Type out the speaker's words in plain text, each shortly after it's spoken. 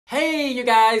Hey you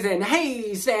guys, and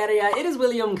hey Sverige, it is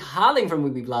William calling from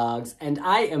Wiwibloggs, and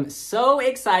I am so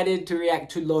excited to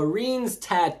react to Loreen's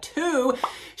tattoo.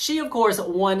 She of course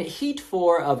won Heat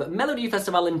 4 of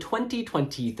Melodifestivalen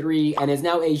 2023 and is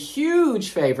now a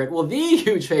huge favorite, well the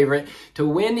huge favorite to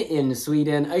win in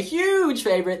Sweden, a huge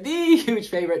favorite, the huge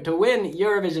favorite to win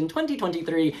Eurovision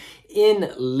 2023 in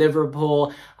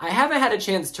Liverpool. I haven't had a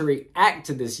chance to react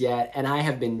to this yet, and I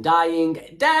have been dying.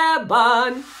 Dab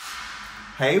on!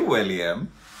 Hey,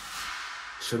 William.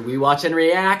 Should we watch and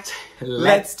react?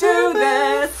 Let's do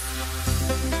this!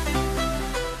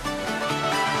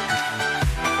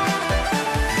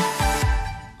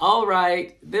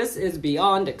 Alright, this is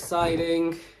beyond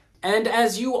exciting. And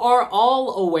as you are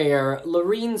all aware,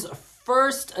 Loreen's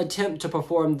first attempt to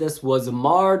perform this was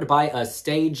marred by a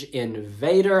stage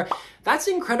invader. That's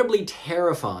incredibly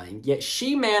terrifying, yet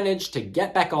she managed to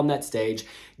get back on that stage,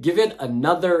 give it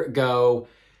another go.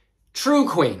 True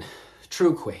queen.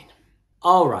 True queen.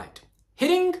 All right.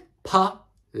 Hitting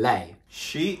play.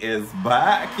 She is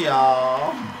back,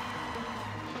 y'all.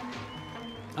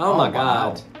 Oh my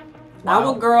God.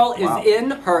 Wow. Our girl is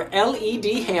in her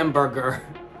LED hamburger.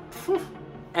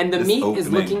 And the meat is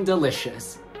looking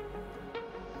delicious.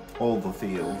 All the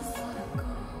feels.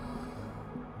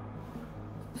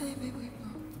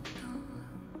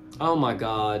 Oh my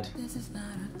God.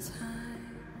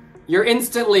 You're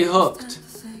instantly hooked.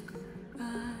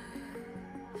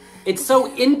 It's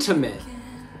so intimate.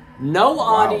 No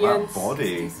audience. Wow, that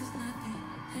body.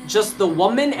 Just the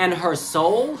woman and her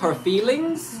soul, her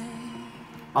feelings.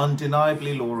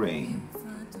 Undeniably Loreen.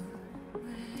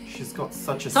 She's got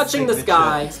such a Touching the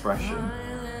sky expression.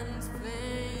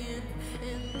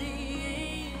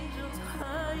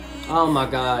 Oh my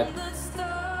God.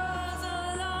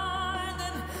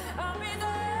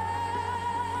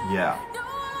 Yeah.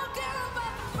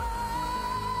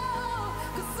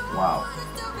 Wow.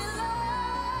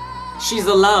 She's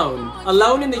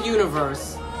alone in the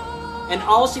universe, and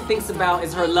all she thinks about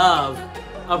is her love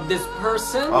of this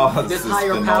person, this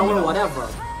higher power, whatever.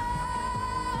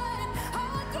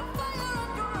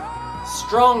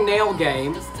 Strong nail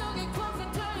game.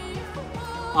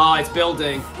 Oh, it's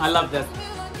building. I love this.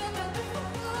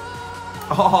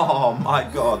 Oh my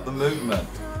God, the movement.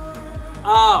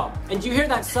 Oh, and you hear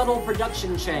that subtle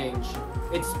production change.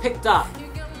 It's picked up.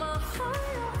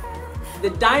 The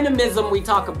dynamism we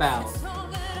talk about.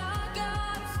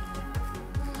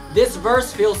 This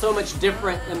verse feels so much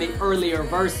different than the earlier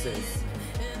verses.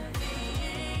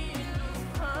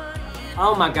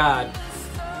 Oh my God.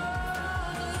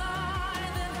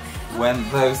 When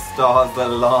those stars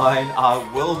align, I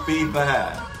will be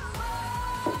there.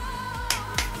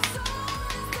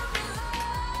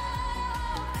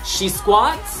 She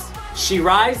squats, she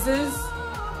rises.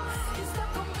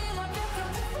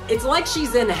 It's like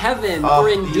she's in heaven or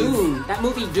in Dune, that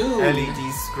movie Dune.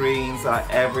 LED screens are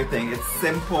everything. It's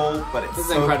simple, but it's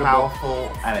so incredible.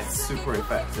 powerful and it's super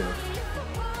effective.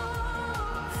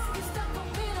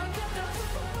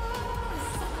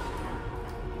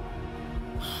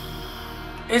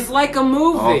 It's like a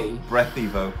movie. Oh, breathy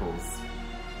vocals.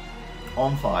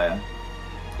 On fire.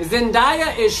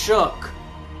 Zendaya is shook.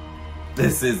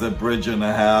 This is a bridge and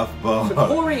a half, but The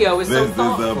choreo is so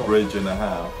thoughtful. This is a bridge and a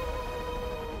half.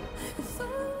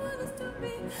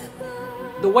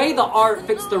 The way the art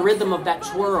fits the rhythm of that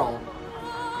twirl.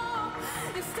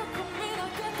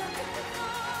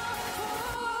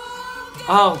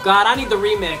 Oh God, I need the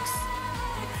remix.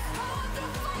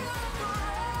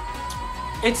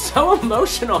 It's so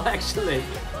emotional, actually.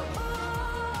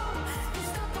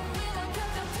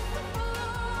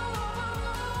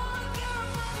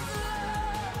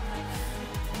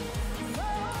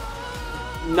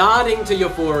 Nodding to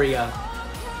Euphoria.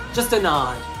 Just a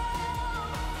nod.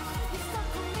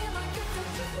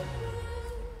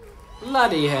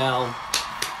 Bloody hell.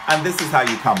 And this is how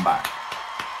you come back.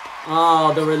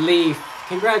 Oh, the relief.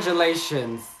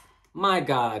 Congratulations. My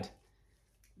God.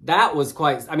 That was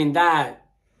quite, I mean, that.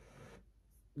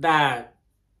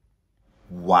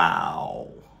 Wow.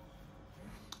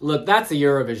 Look, that's a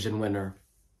Eurovision winner.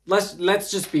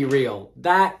 Let's just be real.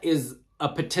 That is a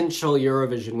potential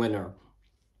Eurovision winner.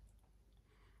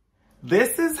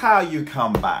 This is how you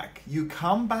come back. You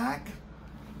come back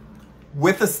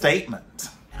with a statement.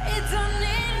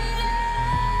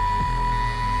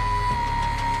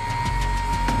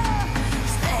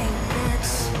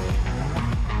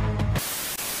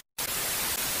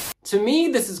 To me,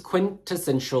 this is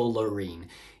quintessential Loreen.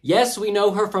 Yes, we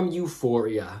know her from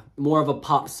Euphoria, more of a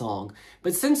pop song,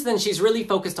 but since then she's really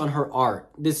focused on her art,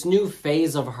 this new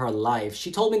phase of her life.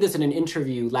 She told me this in an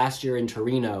interview last year in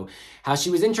Torino, how she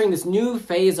was entering this new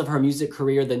phase of her music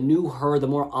career, the new her, the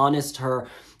more honest her,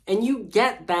 and you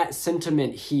get that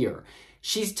sentiment here.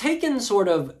 She's taken sort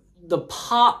of the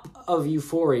pop of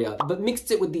Euphoria, but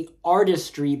mixed it with the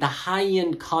artistry, the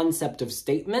high-end concept of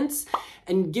Statements,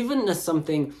 and given us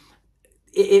something.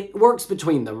 It works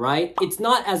between them, right? It's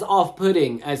not as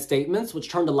off-putting as Statements,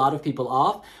 which turned a lot of people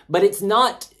off, but it's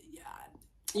not,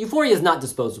 Euphoria is not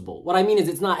disposable. What I mean is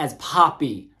it's not as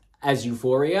poppy as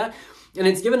Euphoria, and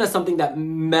it's given us something that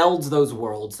melds those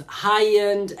worlds,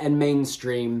 high-end and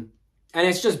mainstream, and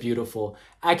it's just beautiful.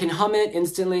 I can hum it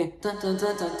instantly. Dun, dun,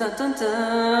 dun, dun, dun, dun,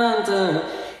 dun,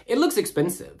 dun. It looks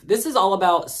expensive. This is all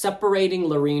about separating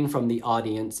Loreen from the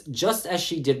audience, just as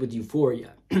she did with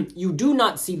Euphoria. You do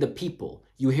not see the people.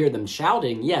 You hear them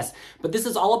shouting, yes, but this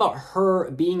is all about her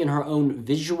being in her own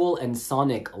visual and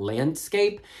sonic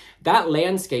landscape. That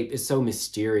landscape is so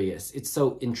mysterious. It's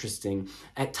so interesting.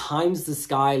 At times, the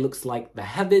sky looks like the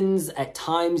heavens. At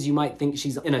times, you might think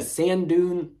she's in a sand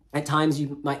dune. At times,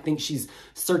 you might think she's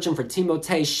searching for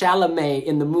Timothée Chalamet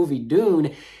in the movie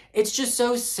Dune. It's just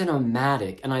so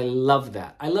cinematic, and I love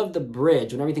that. I love the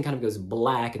bridge when everything kind of goes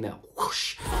black and that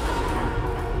whoosh.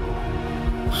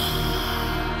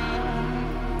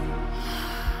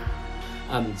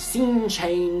 Scene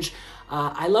change.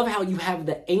 I love how you have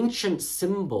the ancient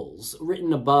symbols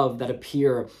written above that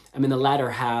appear in the latter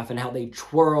half, and how they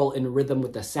twirl in rhythm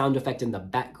with the sound effect in the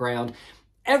background.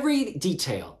 Every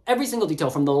detail, every single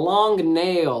detail, from the long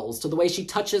nails to the way she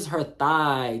touches her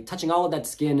thigh, touching all of that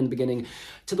skin in the beginning,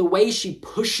 to the way she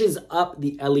pushes up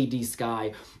the LED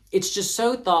sky. It's just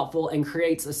so thoughtful and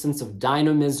creates a sense of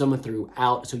dynamism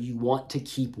throughout, so you want to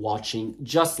keep watching,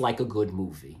 just like a good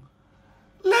movie.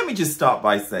 Let me just start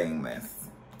by saying this.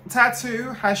 Tattoo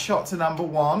has shot to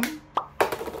 #1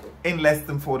 in less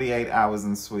than 48 hours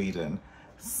in Sweden,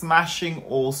 smashing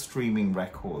all streaming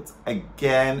records.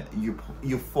 Again,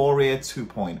 Euphoria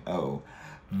 2.0.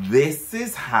 This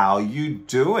is how you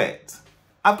do it.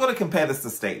 I've got to compare this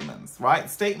to Statements, right?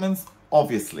 Statements,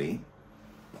 obviously,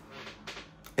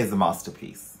 is a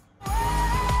masterpiece.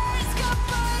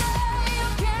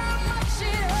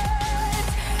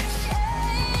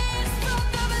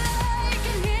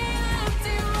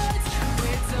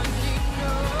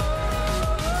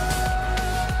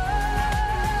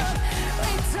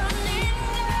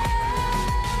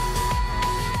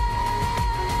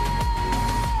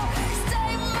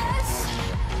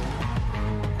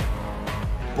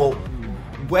 But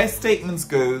where Statements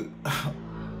go,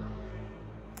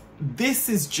 this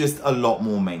is just a lot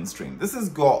more mainstream. This has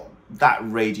got that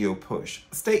radio push.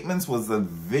 Statements was a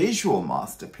visual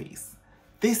masterpiece.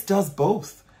 This does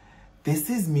both. This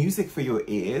is music for your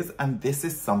ears, and this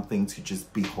is something to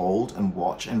just behold and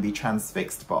watch and be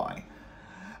transfixed by.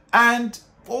 And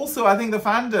also, I think the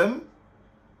fandom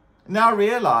now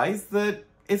realize that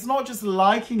it's not just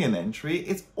liking an entry,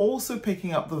 it's also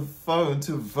picking up the phone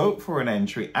to vote for an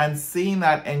entry and seeing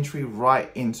that entry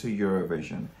right into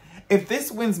Eurovision. If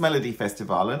this wins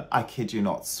Melodifestivalen, I kid you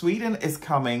not, Sweden is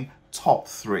coming top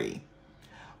 3.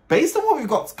 Based on what we've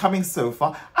got coming so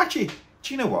far, actually,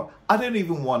 do you know what? I don't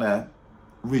even want to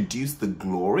reduce the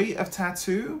glory of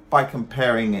Tattoo by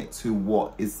comparing it to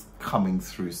what is coming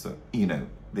through,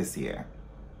 this year.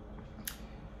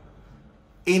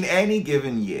 In any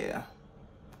given year,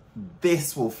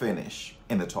 this will finish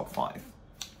in the top 5.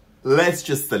 Let's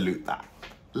just salute that.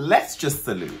 Let's just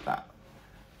salute that.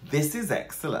 This is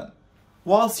excellent.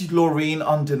 Whilst Loreen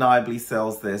undeniably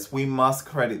sells this, we must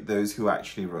credit those who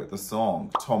actually wrote the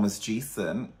song. Thomas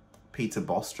Gieson, Peter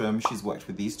Bostrom, she's worked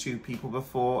with these two people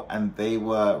before, and they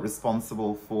were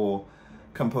responsible for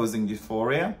composing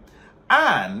Euphoria.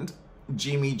 And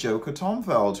Jimmy Joker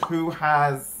Tomfeld, who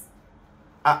has,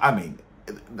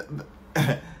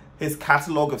 his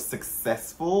catalogue of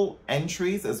successful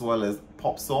entries as well as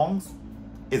pop songs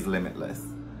is limitless.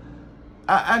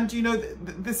 And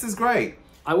this is great.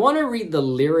 I want to read the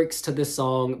lyrics to this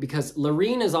song because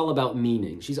Loreen is all about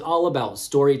meaning. She's all about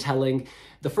storytelling.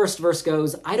 The first verse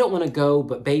goes, "I don't want to go,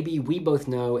 but baby, we both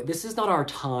know this is not our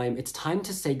time. It's time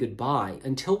to say goodbye.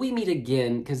 Until we meet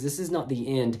again, because this is not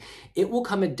the end, it will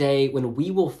come a day when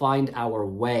we will find our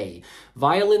way.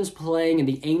 Violins playing and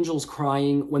the angels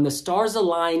crying. When the stars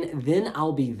align, then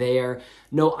I'll be there.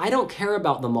 No, I don't care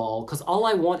about them all, because all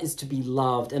I want is to be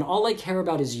loved, and all I care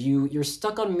about is you. You're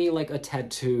stuck on me like a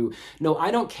tattoo. No,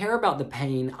 I don't care about the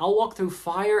pain. I'll walk through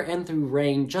fire and through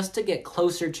rain just to get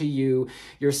closer to you.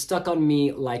 You're stuck on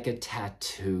me like a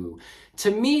tattoo." To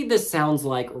me, this sounds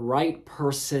like right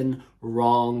person,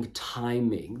 wrong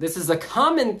timing. This is a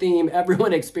common theme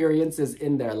everyone experiences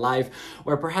in their life,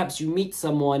 where perhaps you meet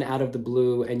someone out of the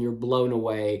blue and you're blown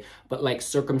away, but like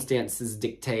circumstances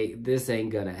dictate this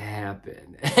ain't gonna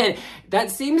happen. And that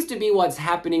seems to be what's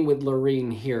happening with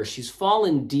Loreen here. She's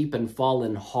fallen deep and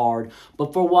fallen hard,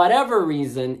 but for whatever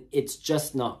reason, it's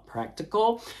just not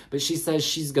practical. But she says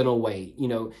she's gonna wait. You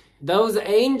know, those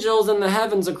angels in the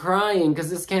heavens are crying because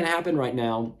this can't happen right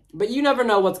now. But you never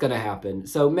know what's gonna happen.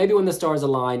 So maybe when the stars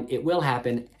align, it will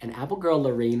happen, and Apple Girl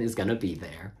Loreen is gonna be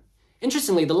there.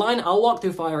 Interestingly, the line, "I'll walk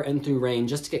through fire and through rain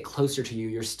just to get closer to you.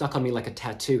 You're stuck on me like a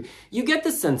tattoo." You get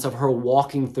the sense of her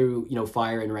walking through,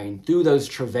 fire and rain, through those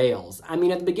travails. I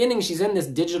mean, at the beginning, she's in this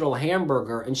digital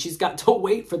hamburger and she's got to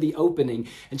wait for the opening,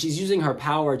 and she's using her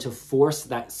power to force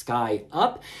that sky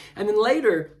up. And then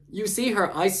later, you see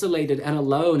her isolated and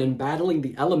alone and battling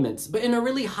the elements, but in a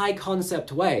really high concept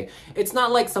way. It's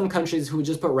not like some countries who would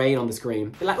just put rain on the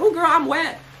screen. They're like, "Oh girl, I'm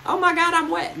wet. Oh my God, I'm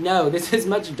wet." No, this is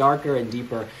much darker and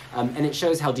deeper. And it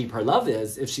shows how deep her love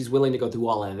is if she's willing to go through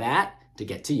all of that to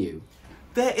get to you.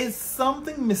 There is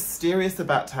something mysterious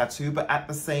about Tattoo, but at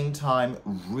the same time,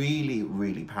 really,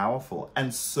 really powerful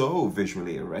and so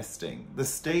visually arresting. The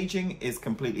staging is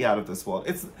completely out of this world.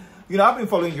 It's, I've been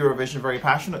following Eurovision very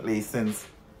passionately since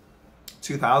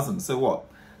 2000. So what?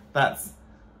 That's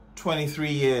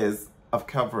 23 years of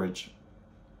coverage.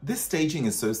 This staging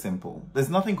is so simple. There's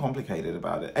nothing complicated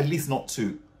about it, at least not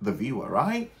to the viewer,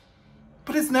 right?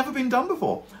 But it's never been done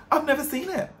before. I've never seen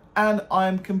it, and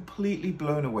I'm completely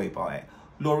blown away by it.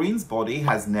 Loreen's body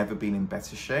has never been in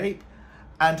better shape,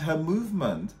 and her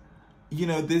movement,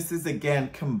 this is again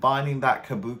combining that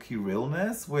kabuki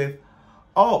realness with,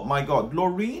 oh my God,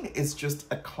 Loreen is just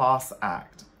a class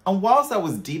act. And whilst I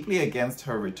was deeply against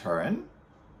her return,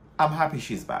 I'm happy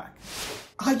she's back.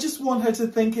 I just want her to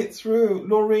think it through.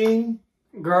 Loreen,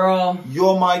 girl,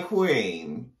 you're my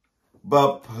queen,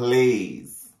 but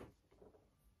please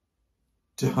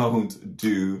don't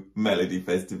do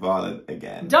Melodifestivalen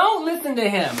again. Don't listen to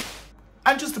him.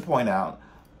 And just to point out,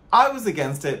 I was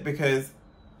against it because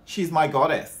she's my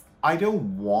goddess. I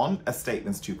don't want a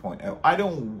Statements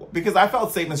 2.0. Because I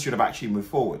felt Statements should have actually moved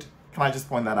forward. Can I just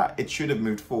point that out? It should have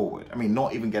moved forward. I mean,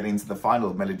 not even getting into the final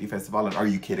of Melodifestivalen. Are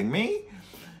you kidding me?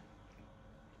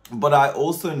 But I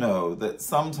also know that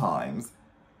sometimes,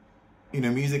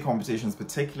 music competitions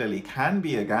particularly can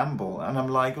be a gamble. And I'm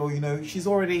like, oh, she's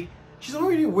already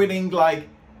winning. Like,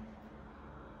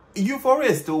 Euphoria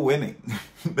is still winning.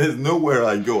 There's nowhere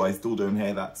I go, I still don't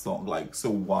hear that song. Like, so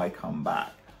why come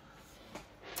back?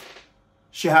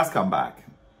 She has come back,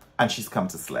 and she's come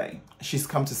to slay. She's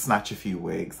come to snatch a few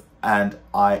wigs, and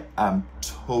I am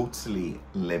totally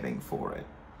living for it.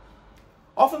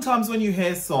 Oftentimes when you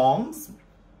hear songs,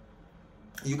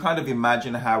 you kind of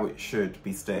imagine how it should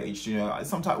be staged.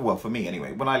 Sometimes, well, for me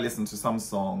anyway, when I listen to some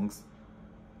songs,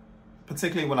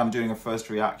 particularly when I'm doing a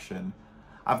first reaction,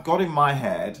 I've got in my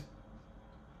head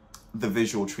the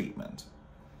visual treatment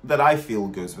that I feel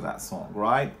goes with that song,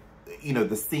 right?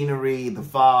 The scenery, the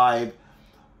vibe,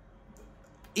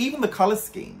 even the color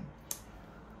scheme,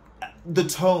 the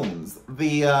tones,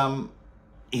 the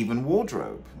even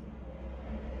wardrobe.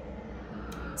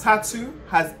 Tattoo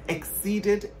has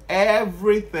exceeded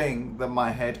everything that my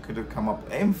head could have come up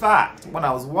with. In fact, when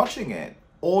I was watching it,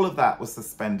 all of that was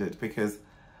suspended because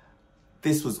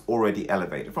this was already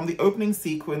elevated. From the opening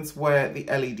sequence where the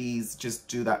LEDs just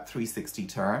do that 360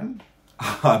 turn,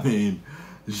 I mean,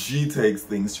 she takes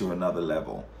things to another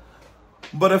level.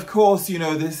 But of course,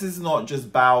 this is not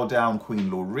just bow down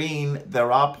Queen Loreen.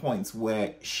 There are points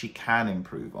where she can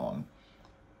improve on.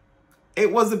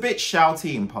 It was a bit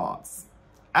shouty in parts.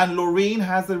 And Loreen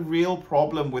has a real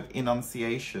problem with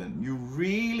enunciation. You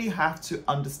really have to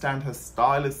understand her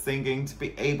style of singing to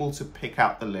be able to pick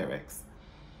out the lyrics.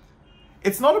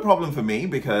 It's not a problem for me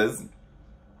because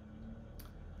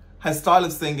her style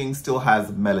of singing still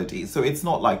has melody. So it's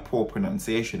not like poor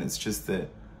pronunciation. It's just the,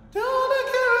 don't I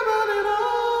care about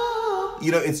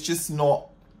it all. It's just not,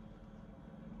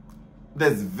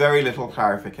 there's very little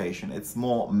clarification. It's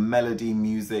more melody,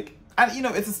 music. And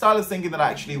it's a style of singing that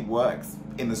actually works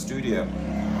in the studio.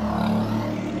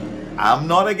 I'm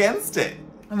not against it.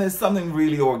 And there's something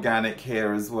really organic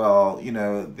here as well.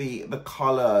 The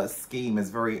color scheme is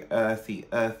very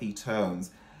earthy tones.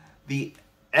 The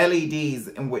LEDs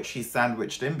in which she's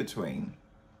sandwiched in between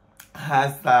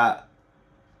has that,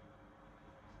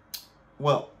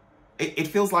 well, it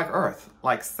feels like earth,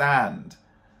 like sand.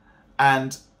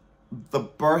 And the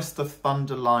burst of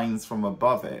thunder lines from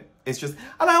above it, it's just,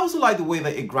 and I also like the way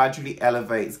that it gradually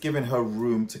elevates, giving her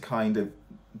room to kind of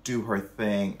do her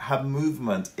thing. Her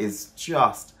movement is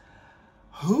just...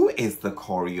 Who is the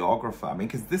choreographer? I mean,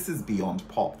 because this is beyond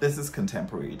pop. This is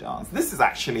contemporary dance. This is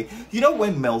actually... You know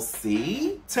when Mel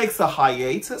C takes a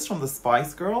hiatus from the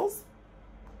Spice Girls?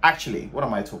 Actually, what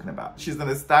am I talking about? She's an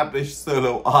established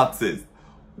solo artist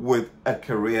with a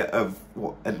career of,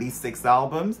 what, at least 6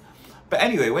 albums. But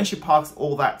anyway, when she parks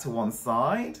all that to one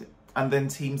side and then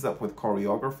teams up with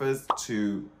choreographers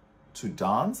to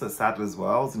dance at Sadler's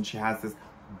Wells, and she has this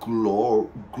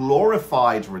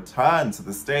glorified return to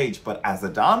the stage, but as a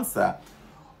dancer,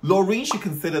 Loreen should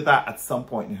consider that at some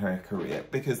point in her career,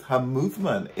 because her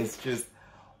movement is just,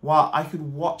 wow, I could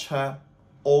watch her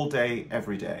all day,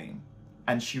 every day.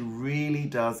 And she really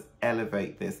does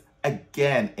elevate this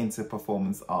again into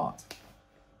performance art.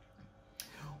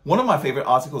 One of my favorite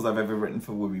articles I've ever written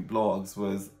for Wiwibloggs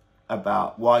was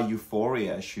about why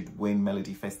Euphoria should win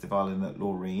Melodifestivalen at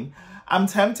Loreen. I'm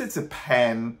tempted to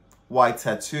pen why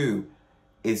Tattoo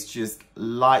is just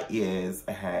light years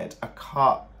ahead, a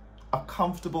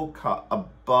comfortable cut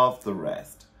above the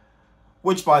rest,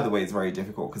 which by the way is very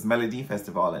difficult because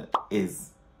Melodifestivalen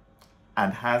is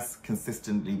and has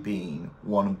consistently been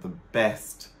one of the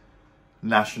best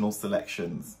national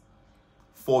selections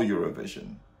for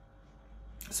Eurovision.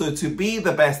 So to be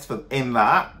the best in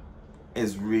that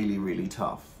is really, really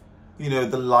tough. You know,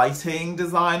 the lighting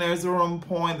designers are on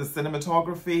point. The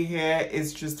cinematography here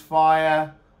is just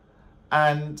fire.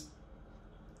 And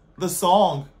the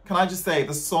song, can I just say,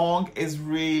 the song is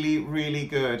really, really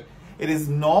good. It is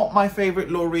not my favorite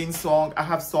Loreen song. I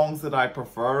have songs that I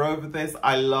prefer over this.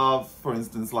 I love, for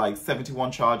instance, like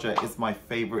 71 Charger is my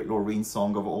favorite Loreen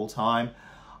song of all time.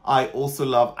 I also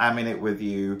love I'm In It With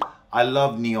You. I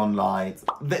love Neon Lights.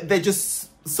 They're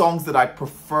just songs that I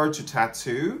prefer to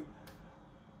Tattoo.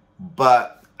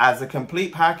 But as a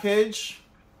complete package,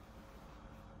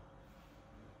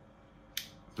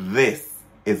 this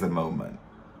is a moment.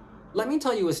 Let me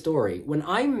tell you a story. When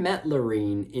I met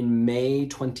Loreen in May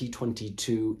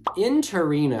 2022 in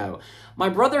Torino, my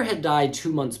brother had died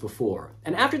 2 months before.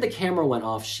 And after the camera went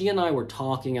off, she and I were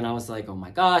talking and I was like, oh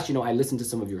my gosh, you know, I listened to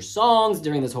some of your songs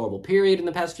during this horrible period in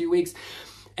the past few weeks.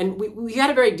 And we had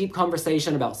a very deep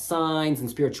conversation about signs and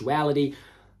spirituality.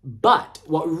 But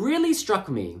what really struck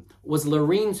me was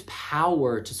Loreen's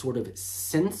power to sort of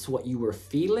sense what you were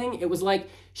feeling. It was like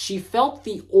she felt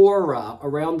the aura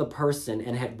around the person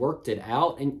and had worked it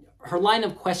out. And her line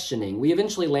of questioning, we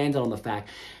eventually landed on the fact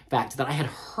that I had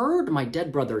heard my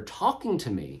dead brother talking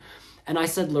to me. And I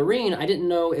said, Loreen, I didn't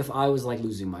know if I was like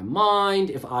losing my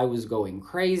mind, if I was going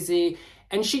crazy.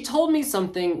 And she told me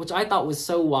something which I thought was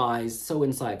so wise, so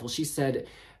insightful. She said,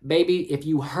 baby, if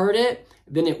you heard it,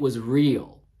 then it was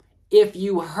real. If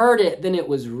you heard it, then it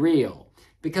was real.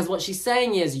 Because what she's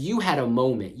saying is you had a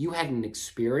moment, you had an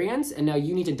experience, and now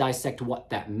you need to dissect what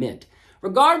that meant.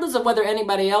 Regardless of whether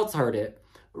anybody else heard it,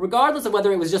 regardless of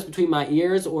whether it was just between my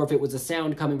ears or if it was a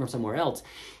sound coming from somewhere else,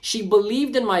 she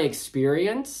believed in my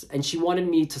experience and she wanted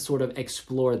me to sort of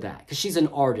explore that. Because she's an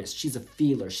artist, she's a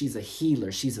feeler, she's a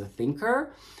healer, she's a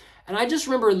thinker. And I just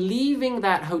remember leaving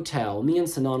that hotel, me and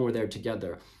Sanan were there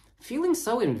together, feeling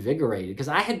so invigorated because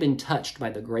I had been touched by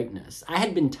the greatness. I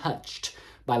had been touched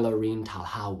by Loreen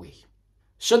Talhawi.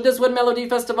 Should this win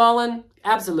Melodifestivalen?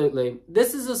 Absolutely.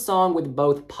 This is a song with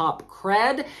both pop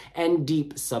cred and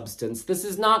deep substance. This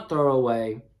is not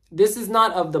throwaway. This is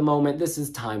not of the moment. This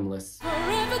is timeless.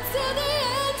 Forever till the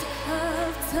end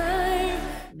of time.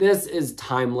 This is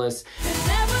timeless.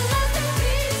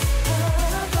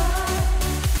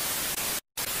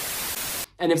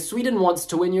 And if Sweden wants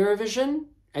to win Eurovision,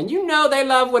 and you know they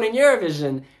love winning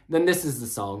Eurovision, then this is the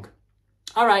song.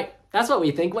 All right, that's what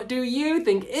we think. What do you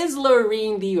think? Is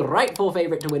Loreen the rightful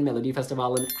favorite to win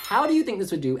Melodifestivalen? How do you think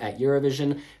this would do at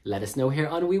Eurovision? Let us know here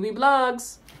on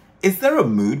Wiwibloggs. Is there a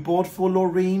mood board for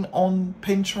Loreen on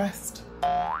Pinterest?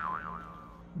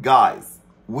 Guys,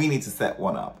 we need to set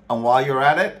one up. And while you're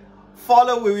at it,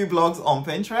 follow Wiwibloggs on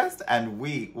Pinterest and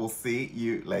we will see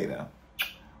you later.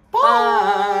 Bye.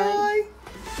 Bye.